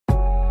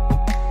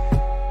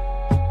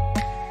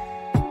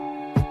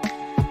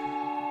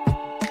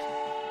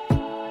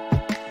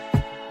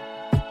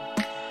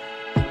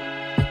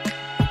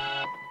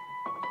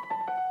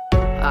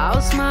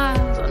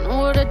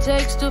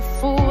takes to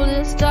fool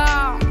this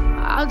town.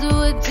 I'll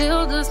do it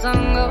till the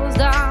sun goes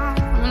down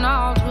and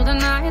all through the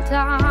night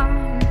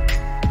time.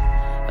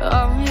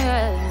 Oh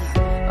yeah,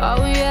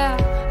 oh yeah,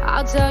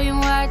 I'll tell you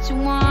what you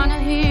wanna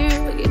hear.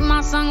 Keep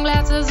my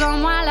sunglasses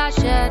on while I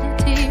shed a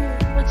tear.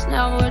 It's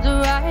never the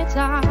right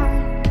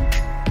time.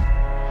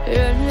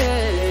 Yeah,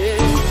 yeah.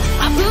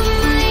 I put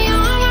my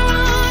arm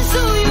around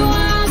so you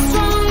how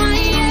strong I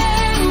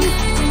am.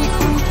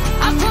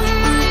 I put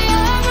my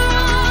arm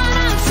around,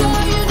 I'll show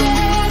you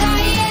that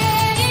I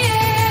am.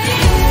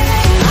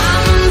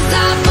 I'm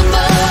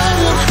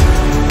unstoppable.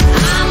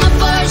 I'm a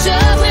Porsche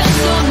with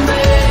no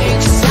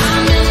brakes.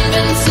 I'm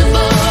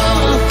invincible.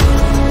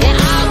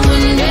 Yeah, I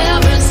win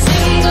every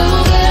single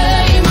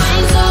game.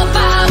 I'm so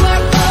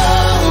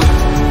powerful.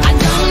 I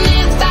don't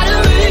need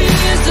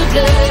batteries to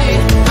play.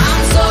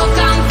 I'm so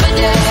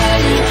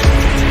confident.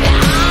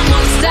 Yeah, I'm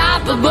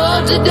unstoppable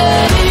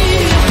today.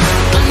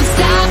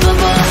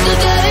 Unstoppable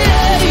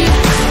today.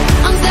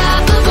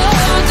 Unstoppable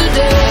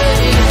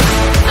today.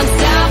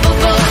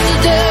 Unstoppable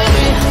today.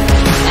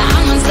 Yeah,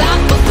 I'm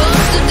unstoppable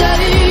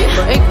today.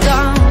 Break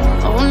down,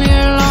 only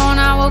alone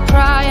I will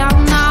cry out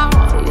now.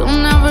 You'll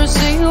never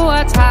see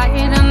what's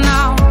hiding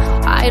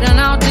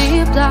out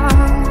deep down.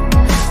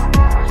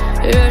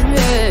 Yeah,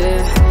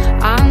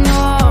 yeah. I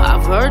know,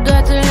 I've heard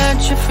that to let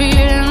you feel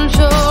and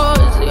show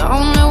is the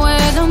only way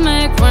to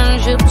make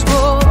friendships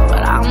grow,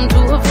 but I'm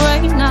too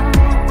afraid now.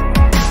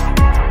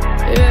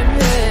 Yeah,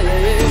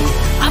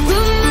 yeah. I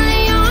put my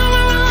arm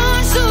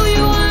around, show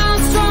you how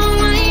strong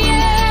I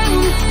am.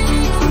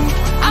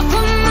 I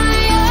put my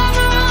arm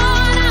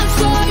around, I'll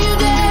show you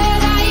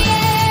that I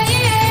am.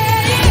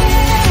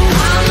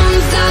 I'm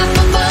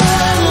unstoppable.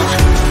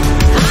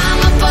 I'm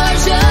a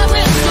Porsche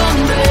with no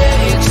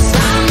brakes.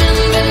 I'm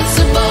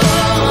invincible.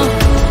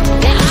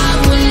 Yeah, I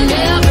win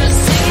every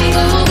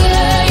single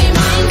game.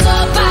 I'm so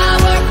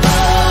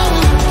powerful.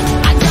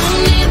 I don't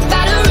need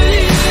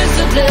batteries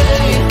to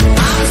play.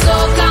 I'm so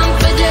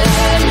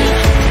confident.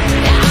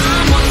 Yeah,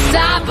 I'm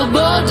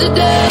unstoppable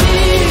today.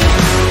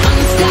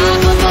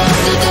 Unstoppable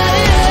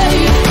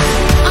today.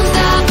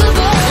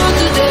 Unstoppable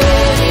today.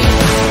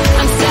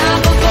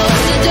 Unstoppable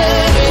today.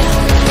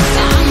 Yeah,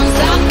 I'm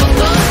unstoppable today. Unstoppable today.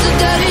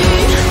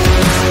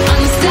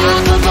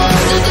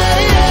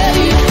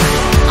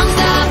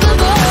 Unstoppable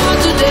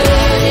today.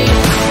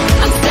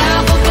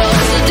 Unstoppable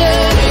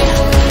today.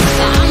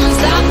 Yeah, I'm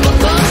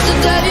unstoppable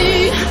today.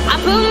 I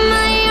put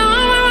my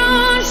arm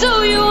around, show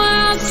you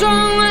how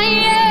strong I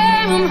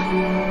am.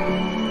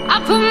 I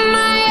put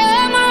my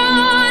arm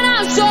around,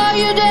 I'll show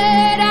you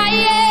that I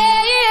am.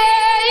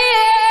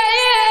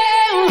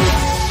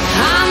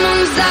 I'm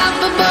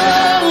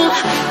unstoppable.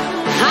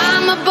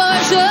 I'm a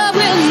Porsche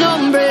with no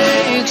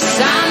brakes.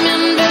 I'm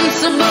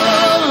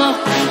invincible.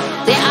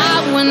 Yeah, I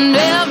win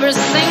every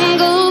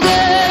single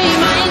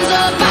game. I'm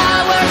so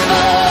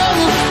powerful.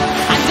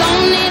 I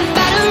don't need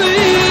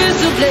batteries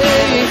to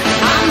play.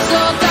 I'm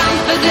so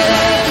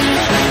confident.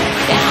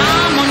 Yeah,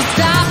 I'm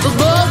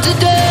unstoppable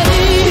today.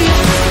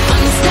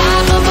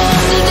 Unstoppable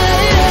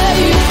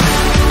today.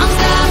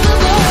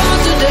 Unstoppable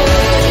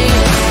today.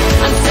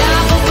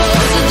 Unstoppable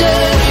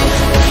today.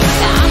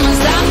 Yeah, I'm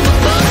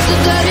unstoppable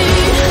today.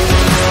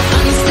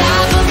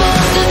 Unstoppable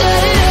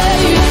today.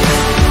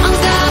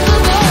 Unstoppable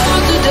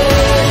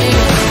today.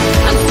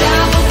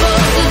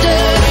 Unstoppable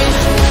today.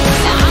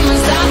 Yeah, I'm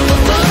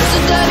unstoppable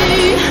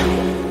today.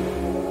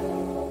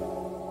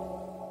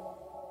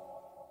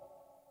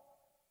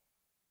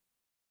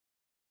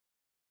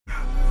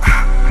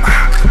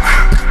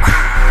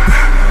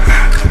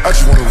 I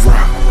just wanna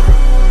rock,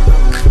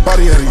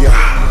 body out of y'all.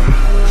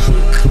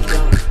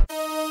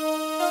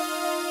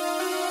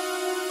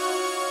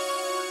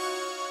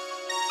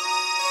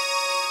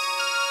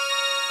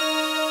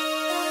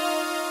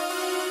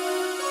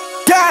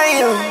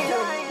 Damn,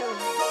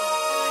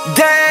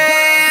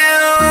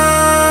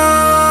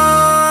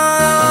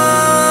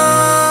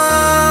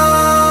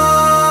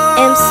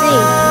 MC,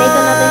 make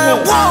another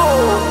hit.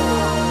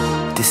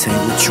 This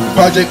ain't what you want.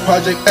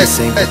 Project X. This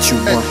ain't what you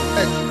want.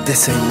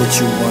 This ain't what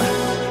you want.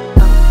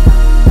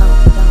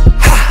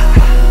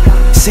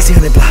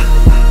 1600 block.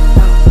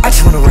 I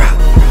just wanna rock.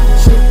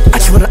 I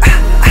just wanna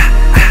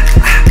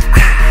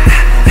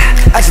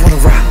I just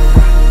wanna rock.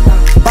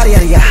 Body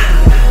out of ya.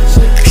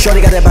 Shorty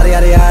got that body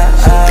out of ya.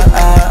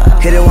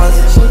 Hit it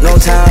once, no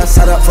time.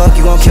 Side up, fuck,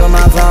 you gon' kill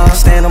my vibe.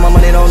 Stand on my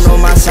money, don't know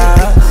my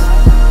size.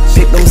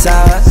 Pick them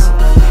sides,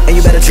 and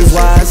you better choose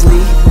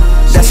wisely.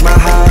 That's my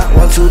high.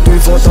 1, 2, 3,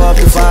 4, throw up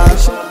your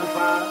 5.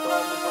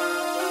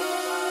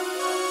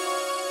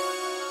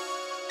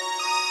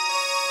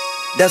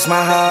 That's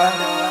my high.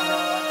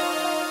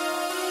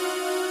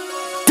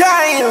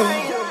 Damn.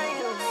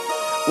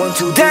 1,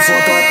 2, 3,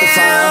 4, throw up the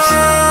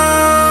 5.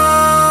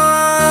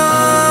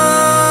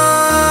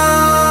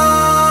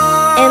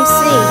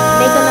 MC,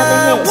 make another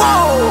hit.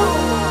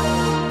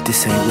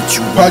 This ain't what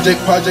you want.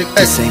 Project X.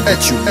 This ain't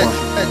what you want.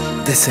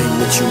 This ain't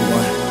what you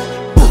want.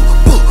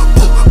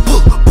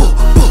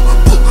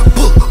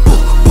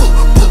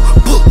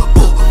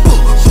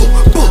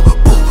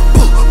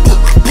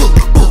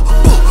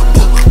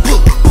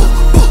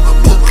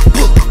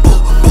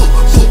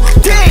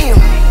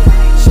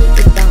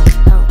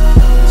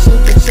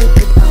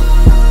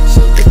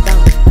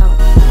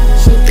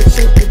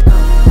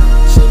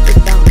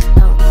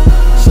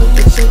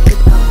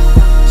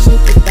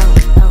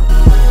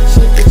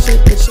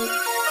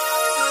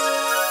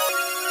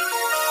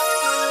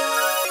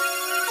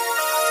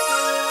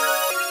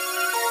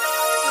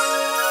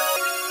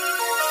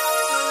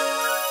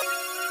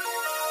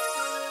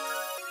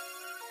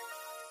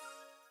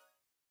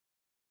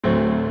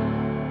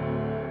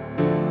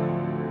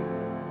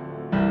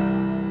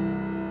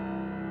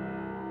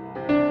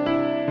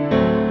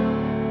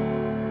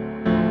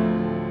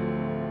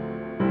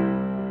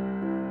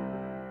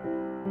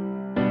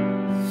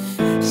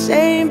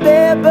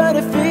 there, but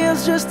it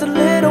feels just a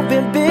little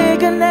bit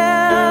bigger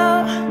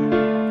now.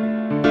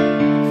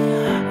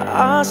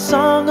 Our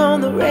song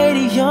on the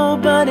radio,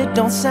 but it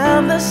don't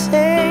sound the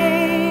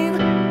same.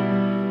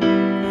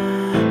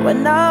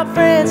 When our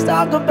friends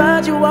talk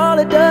about you, all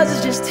it does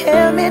is just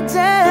tear me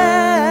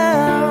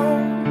down.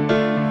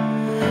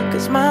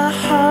 'Cause my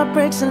heart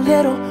breaks a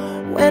little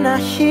when I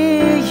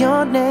hear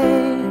your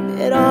name.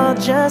 It all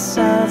just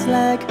sounds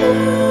like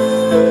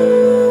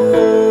ooh.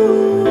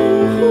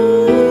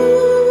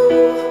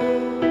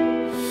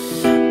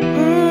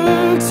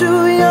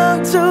 Too young,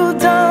 too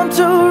dumb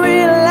to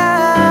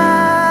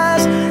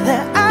realize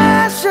that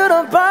I should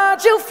have bought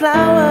you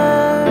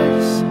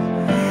flowers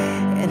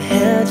and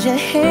held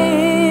your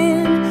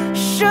hand.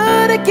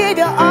 Should have gave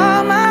you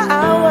all my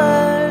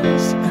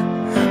hours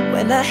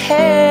when I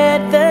had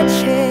the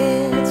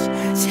chance.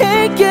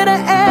 Take you to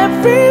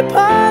every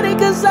party,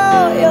 'cause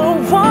all you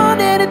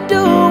wanted to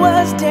do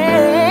was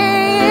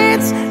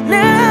dance.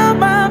 Now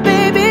my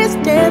baby's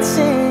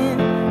dancing,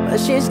 but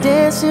she's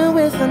dancing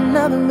with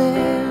another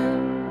man.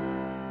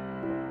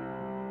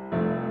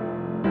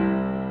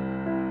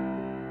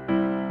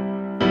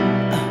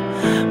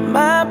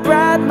 My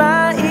pride,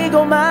 my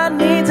ego, my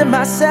needs, and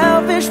my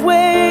selfish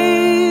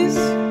ways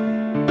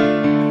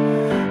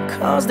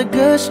caused a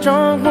good,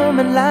 strong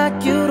woman like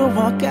you to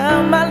walk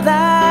out my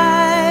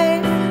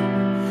life.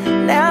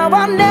 Now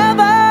I'll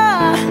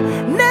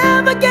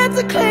never get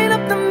to clean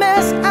up the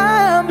mess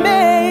I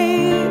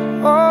made.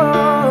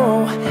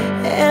 Oh,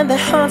 and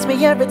that haunts me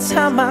every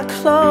time I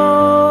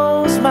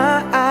close my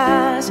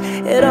eyes.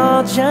 It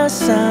all just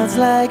sounds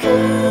like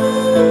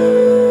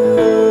ooh.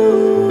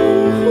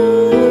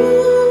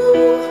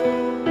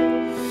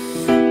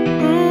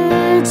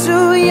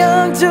 Too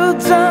young, too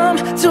dumb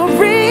to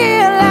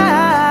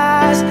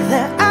realize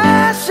that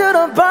I should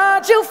have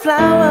bought you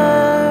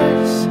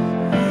flowers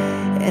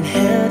and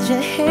held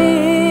your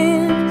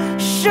hand.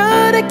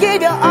 Should have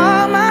gave you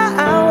all my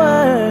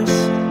hours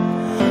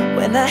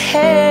when I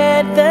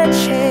had the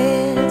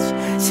chance.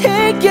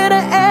 Take you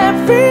to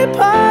every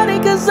party,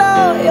 'cause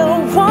all you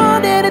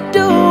wanted to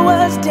do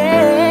was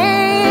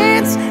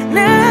dance.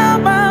 Now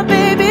my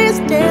baby's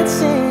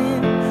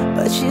dancing,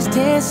 but she's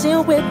dancing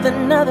with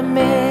another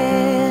man.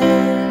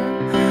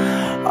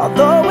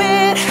 Although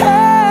it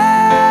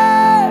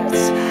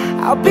hurts,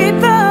 I'll be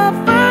the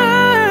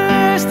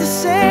first to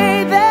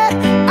say that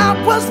I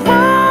was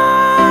wrong.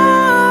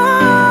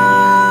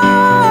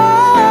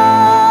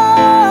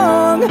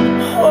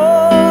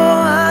 Oh,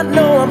 I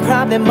know I'm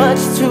probably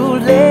much too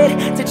late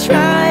to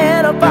try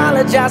and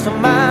apologize for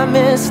my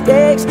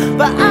mistakes,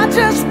 but I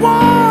just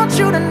want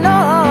you to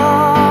know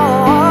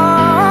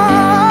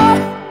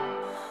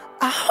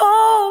I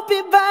hope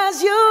he buys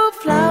you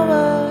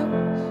flowers.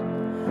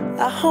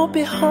 I hope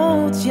he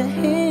holds your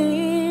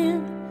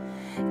hand,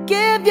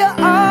 give you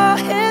all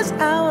his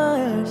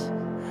hours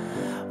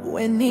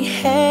when he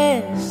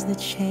has the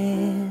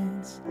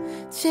chance.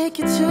 Take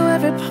you to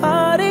every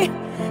party,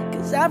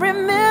 'cause I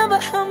remember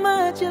how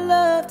much you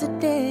love to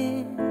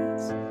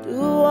dance.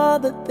 Do all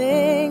the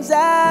things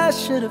I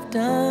should have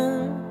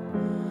done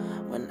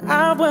when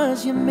I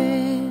was your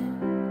man.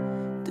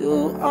 Do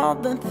all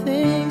the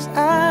things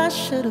I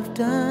should have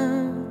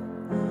done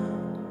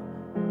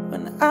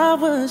when I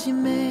was your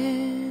man.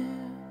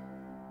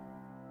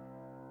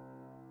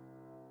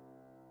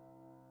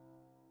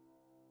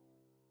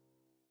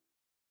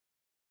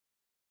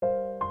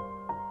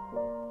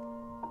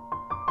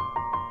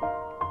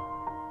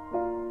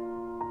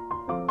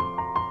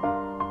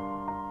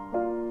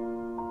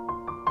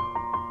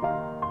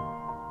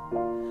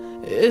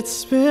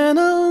 It's been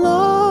a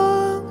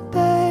long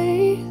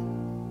day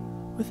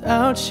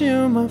without you,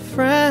 my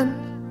friend,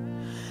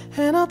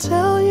 and I'll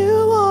tell you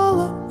all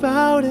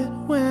about it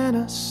when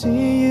I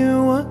see you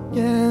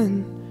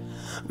again.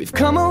 We've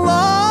come a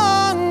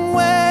long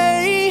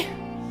way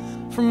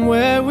from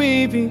where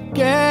we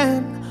began.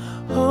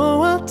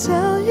 Oh, I'll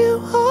tell you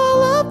all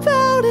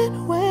about it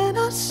when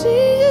I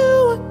see you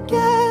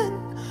again.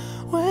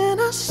 When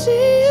I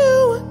see you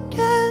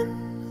again.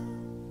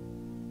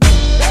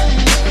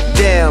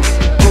 Damn,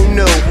 who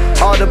knew?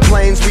 All the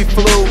planes we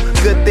flew,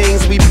 good things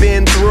we've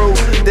been through.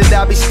 That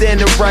I'll be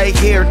standing right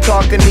here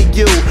talking to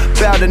you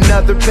about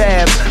another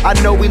path. I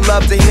know we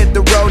love to hit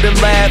the road and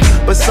laugh,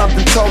 but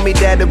something told me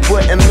that it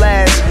wouldn't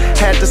last.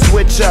 Had to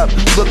switch up,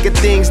 look at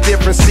things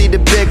different, see the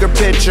bigger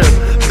picture.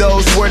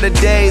 Those were the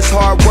days,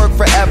 hard work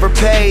forever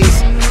pays.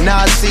 Now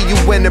I see you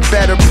in a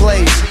better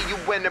place.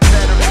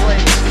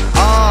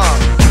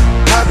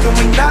 How can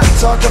we not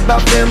talk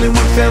about family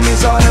when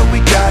family's all that we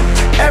got?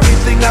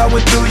 Everything I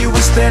went through, you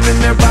were standing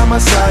there by my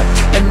side,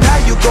 and now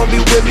you gon' be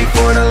with me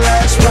for the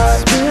last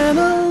ride. It's been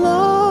a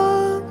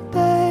long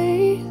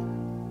day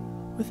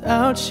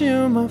without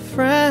you, my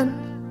friend,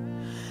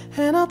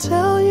 and I'll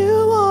tell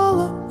you all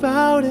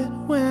about it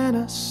when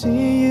I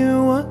see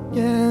you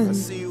again.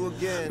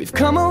 We've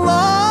come a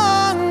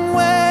long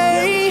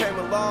way,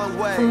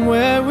 from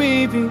where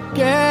we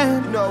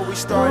began.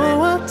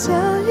 Oh, I'll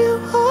tell you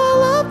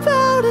all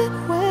about it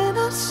when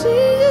I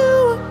see you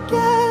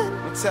again.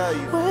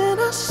 When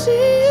I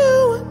see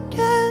you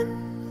again.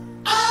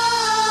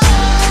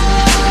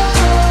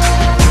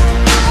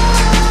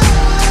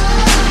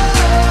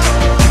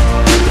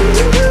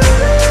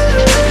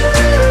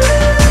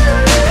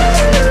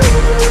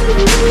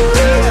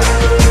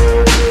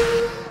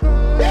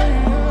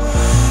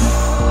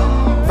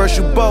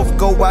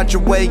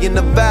 play and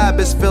the vibe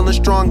is feeling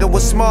strong. And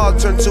what's small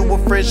turn to a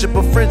friendship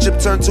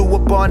turn to a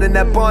bond, and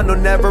that bond will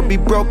never be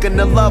broken,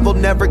 the love will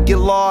never get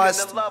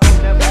lost.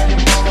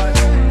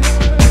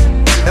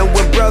 And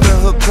when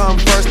brotherhood come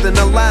first, then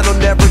the line will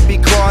never be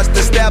crossed.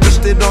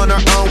 Established it on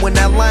our own when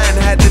that line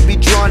had to be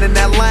drawn, and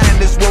that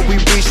line is what we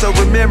reach, so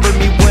remember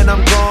me when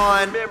I'm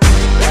gone.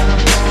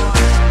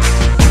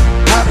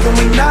 How can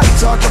we not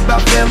talk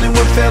about family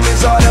when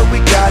family's all that we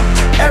got?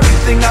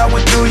 Everything I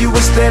went through, you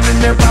were standing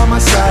there by my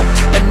side,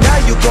 and now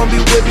you gon' be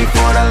with me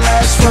for the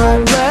last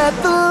ride. So let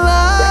the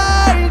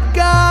light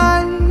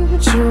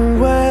guide your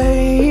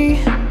way,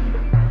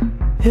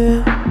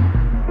 yeah.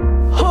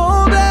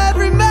 Hold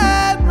every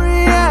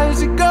memory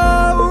as you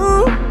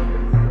go,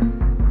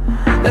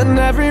 and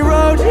every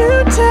road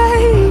you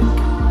take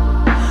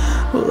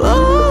will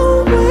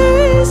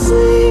always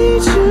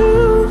lead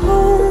you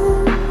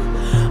home.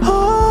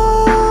 Oh,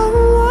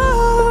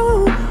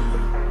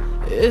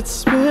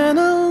 it's been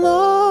a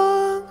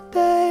long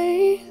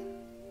day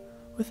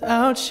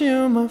without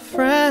you, my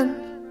friend,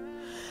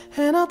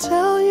 and I'll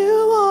tell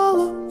you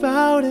all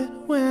about it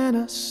when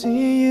I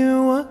see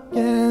you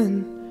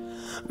again.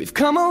 We've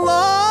come a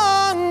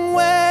long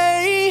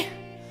way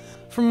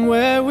from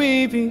where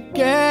we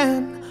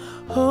began.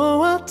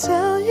 Oh, I'll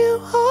tell you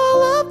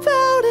all about it